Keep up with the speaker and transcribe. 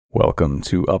Welcome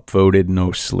to Upvoted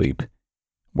No Sleep,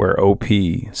 where OP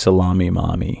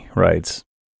SalamiMommie writes,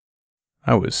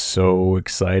 I was so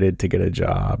excited to get a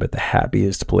job at the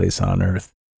happiest place on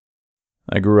earth.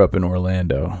 I grew up in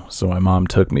Orlando, so my mom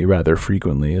took me rather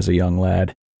frequently as a young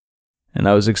lad, and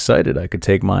I was excited I could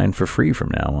take mine for free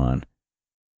from now on.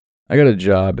 I got a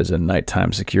job as a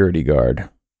nighttime security guard.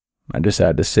 I just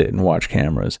had to sit and watch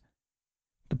cameras.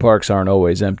 The parks aren't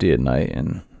always empty at night,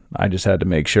 and I just had to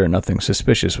make sure nothing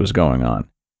suspicious was going on.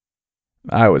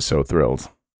 I was so thrilled.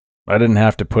 I didn't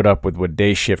have to put up with what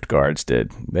day shift guards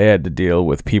did. They had to deal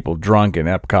with people drunk in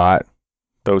Epcot,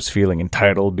 those feeling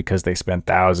entitled because they spent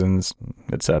thousands,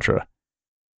 etc.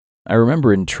 I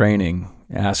remember in training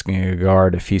asking a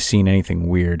guard if he's seen anything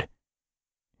weird.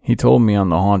 He told me on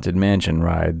the Haunted Mansion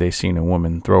ride they seen a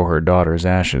woman throw her daughter's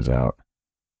ashes out.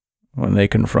 When they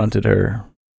confronted her,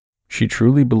 she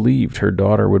truly believed her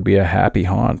daughter would be a happy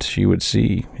haunt she would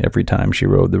see every time she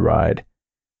rode the ride.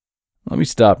 Let me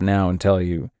stop now and tell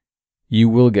you, you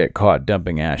will get caught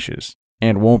dumping ashes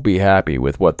and won't be happy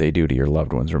with what they do to your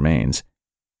loved one's remains.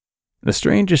 The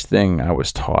strangest thing I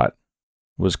was taught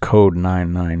was Code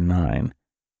 999,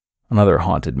 another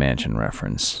Haunted Mansion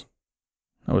reference.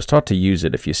 I was taught to use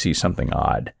it if you see something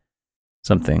odd,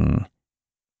 something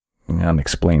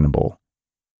unexplainable.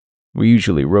 We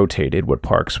usually rotated what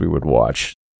parks we would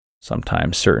watch,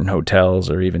 sometimes certain hotels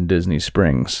or even Disney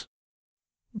Springs.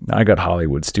 I got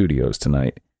Hollywood Studios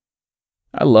tonight.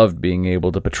 I loved being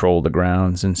able to patrol the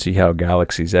grounds and see how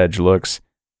Galaxy's Edge looks.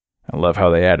 I love how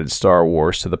they added Star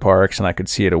Wars to the parks and I could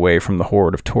see it away from the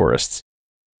horde of tourists.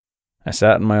 I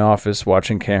sat in my office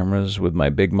watching cameras with my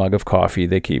big mug of coffee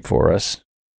they keep for us.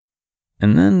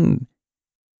 And then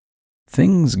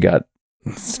things got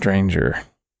stranger.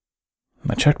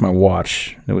 I checked my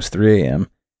watch. It was 3 a.m.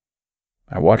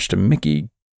 I watched a Mickey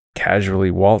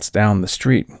casually waltz down the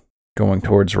street, going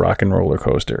towards Rock and Roller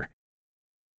Coaster.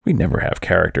 We'd never have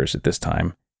characters at this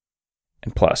time.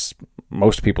 And plus,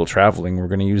 most people traveling were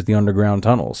going to use the underground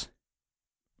tunnels.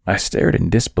 I stared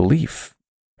in disbelief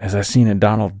as I seen a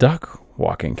Donald Duck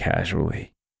walking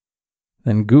casually.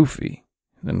 Then Goofy,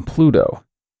 then Pluto,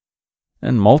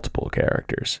 and multiple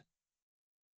characters,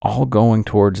 all going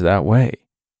towards that way.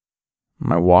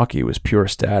 My walkie was pure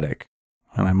static,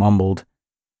 and I mumbled,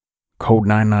 Code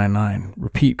 999,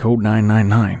 repeat Code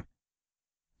 999.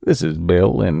 This is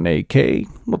Bill in AK,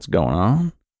 what's going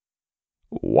on?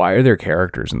 Why are there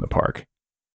characters in the park?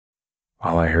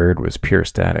 All I heard was pure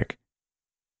static.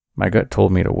 My gut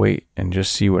told me to wait and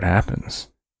just see what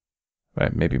happens.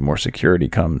 Maybe more security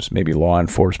comes, maybe law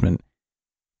enforcement,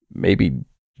 maybe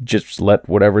just let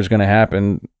whatever's going to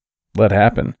happen, let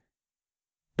happen.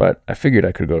 But I figured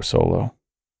I could go solo.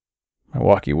 My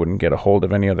walkie wouldn't get a hold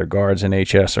of any other guards in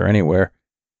HS or anywhere.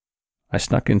 I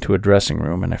snuck into a dressing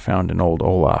room and I found an old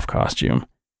Olaf costume.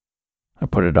 I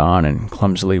put it on and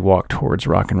clumsily walked towards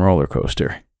Rock and Roller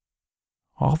Coaster.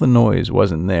 All the noise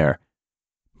wasn't there,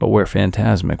 but where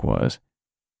Phantasmic was.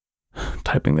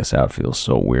 Typing this out feels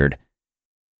so weird.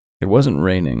 It wasn't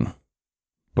raining,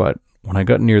 but when I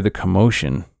got near the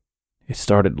commotion, it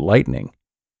started lightning.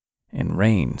 And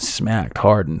rain smacked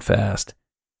hard and fast.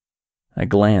 I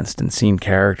glanced and seen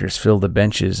characters fill the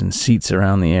benches and seats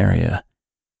around the area.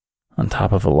 On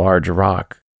top of a large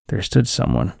rock, there stood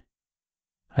someone.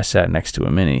 I sat next to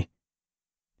a Minnie.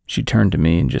 She turned to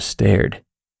me and just stared.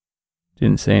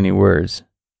 Didn't say any words.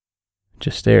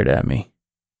 Just stared at me.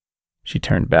 She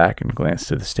turned back and glanced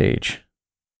to the stage.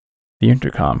 The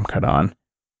intercom cut on.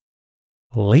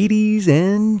 Ladies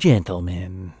and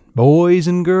gentlemen, boys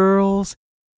and girls,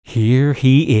 here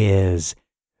he is,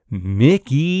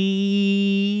 Mickey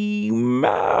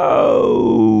Mouse.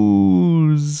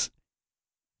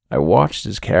 I watched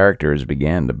as characters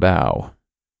began to bow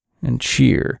and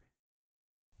cheer.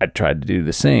 I tried to do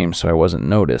the same so I wasn't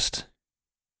noticed.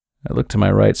 I looked to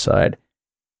my right side,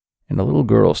 and a little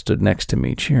girl stood next to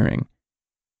me cheering.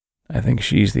 I think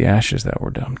she's the ashes that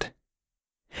were dumped.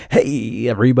 Hey,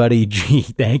 everybody, gee,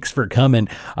 thanks for coming.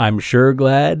 I'm sure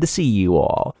glad to see you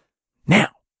all. Now,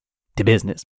 to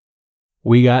business.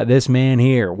 We got this man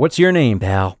here. What's your name,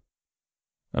 pal?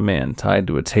 A man tied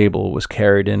to a table was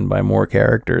carried in by more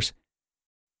characters.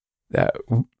 That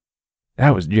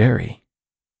was Jerry.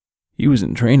 He was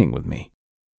in training with me.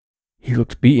 He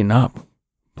looked beaten up,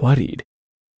 bloodied.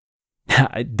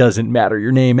 It doesn't matter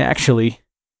your name, actually,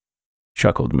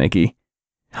 chuckled Mickey.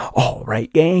 All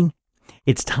right, gang.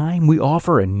 It's time we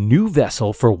offer a new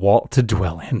vessel for Walt to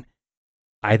dwell in.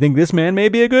 I think this man may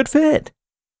be a good fit.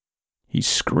 He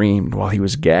screamed while he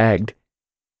was gagged.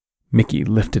 Mickey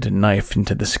lifted a knife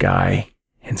into the sky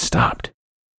and stopped.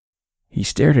 He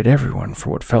stared at everyone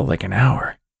for what felt like an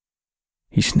hour.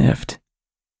 He sniffed.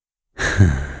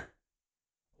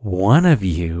 One of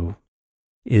you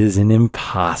is an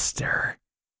imposter.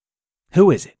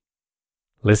 Who is it?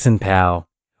 Listen, pal,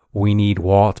 we need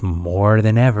Walt more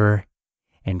than ever,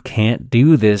 and can't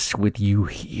do this with you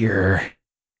here.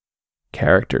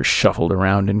 Characters shuffled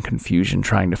around in confusion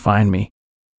trying to find me.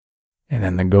 And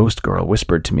then the ghost girl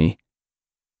whispered to me,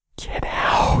 "Get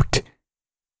out."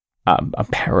 I'm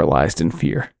paralyzed in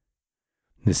fear.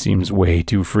 This seems way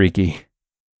too freaky.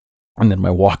 And then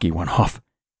my walkie went off.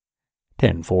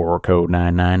 10-4 code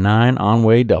 999 on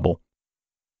way double.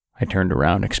 I turned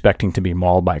around expecting to be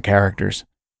mauled by characters.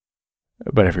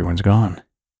 But everyone's gone.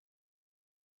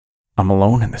 I'm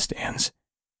alone in the stands.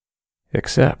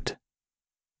 Except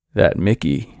that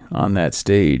Mickey on that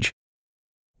stage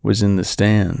was in the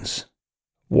stands,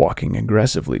 walking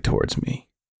aggressively towards me,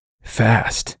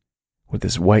 fast, with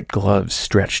his white gloves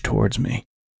stretched towards me.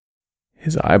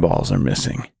 His eyeballs are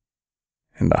missing,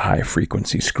 and the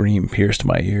high-frequency scream pierced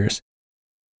my ears.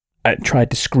 I tried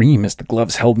to scream as the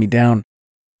gloves held me down.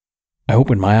 I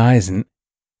opened my eyes and,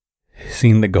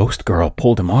 seeing the ghost girl,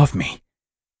 pulled him off me.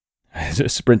 I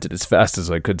just sprinted as fast as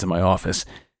I could to my office.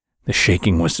 The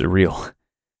shaking was surreal.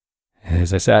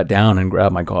 As I sat down and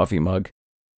grabbed my coffee mug,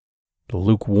 the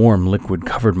lukewarm liquid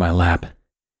covered my lap.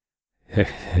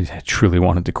 I truly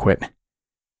wanted to quit.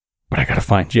 But I gotta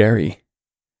find Jerry.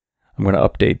 I'm gonna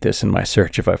update this in my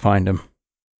search if I find him.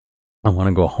 I want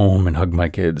to go home and hug my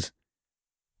kids.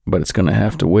 But it's gonna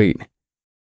have to wait.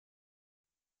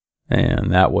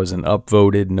 And that was an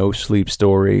upvoted no sleep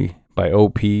story by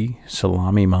OP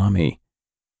SalamiMommie.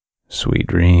 Sweet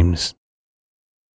dreams.